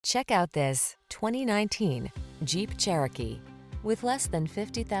Check out this 2019 Jeep Cherokee. With less than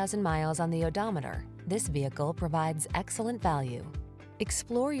 50,000 miles on the odometer, this vehicle provides excellent value.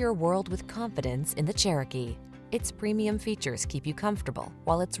 Explore your world with confidence in the Cherokee. Its premium features keep you comfortable,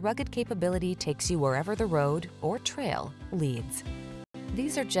 while its rugged capability takes you wherever the road or trail leads.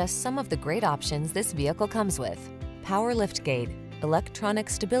 These are just some of the great options this vehicle comes with: power liftgate, electronic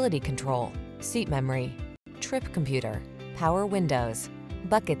stability control, seat memory, trip computer, power windows,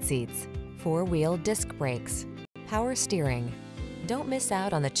 bucket seats, four-wheel disc brakes, power steering. Don't miss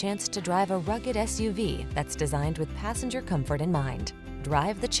out on the chance to drive a rugged SUV that's designed with passenger comfort in mind.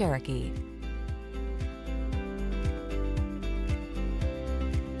 Drive the Cherokee.